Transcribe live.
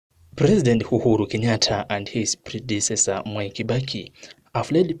President Uhuru Kenyatta and his predecessor Kibaki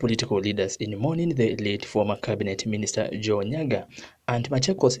have led political leaders in mourning the late former cabinet minister Nyagah and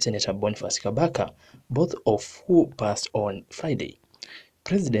Machakos Senator Boniface Kabaka, both of who passed on Friday.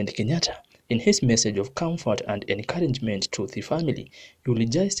 President Kenyatta, in his message of comfort and encouragement to the family,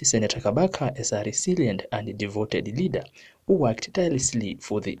 eulogized Senator Kabaka as a resilient and devoted leader who worked tirelessly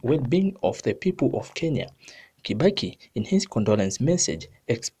for the well-being of the people of Kenya. Kibaki, in his condolence message,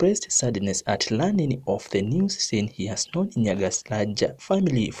 expressed sadness at learning of the news, saying he has known Nyagah's larger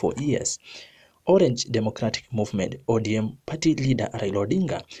family for years. Orange Democratic Movement (ODM) party leader Raila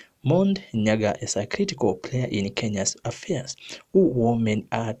Odinga mourned Nyagah as a critical player in Kenya's affairs, who wore many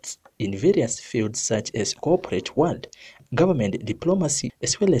hats in various fields such as corporate world, government diplomacy,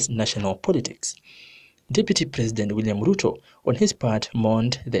 as well as national politics. Deputy President William Ruto, on his part,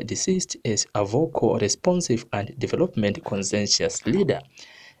 mourned the deceased as a vocal, responsive, and development-conscious leader.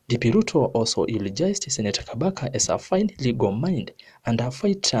 DP Ruto also eulogized Senator Kabaka as a fine legal mind and a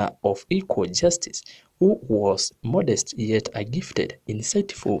fighter of equal justice, who was modest yet a gifted,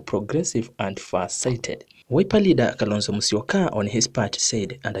 insightful, progressive, and far-sighted. Wiper leader Kalonzo Musyoka, on his part,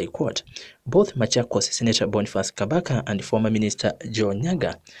 said, and I quote, "Both Machakos Senator Boniface Kabaka and former Minister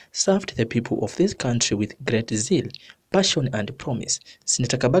Nyagah served the people of this country with great zeal, passion, and promise.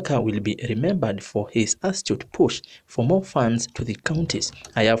 Senator Kabaka will be remembered for his astute push for more funds to the counties.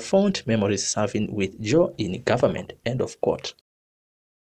 I have fond memories serving with Joe in government." End of quote.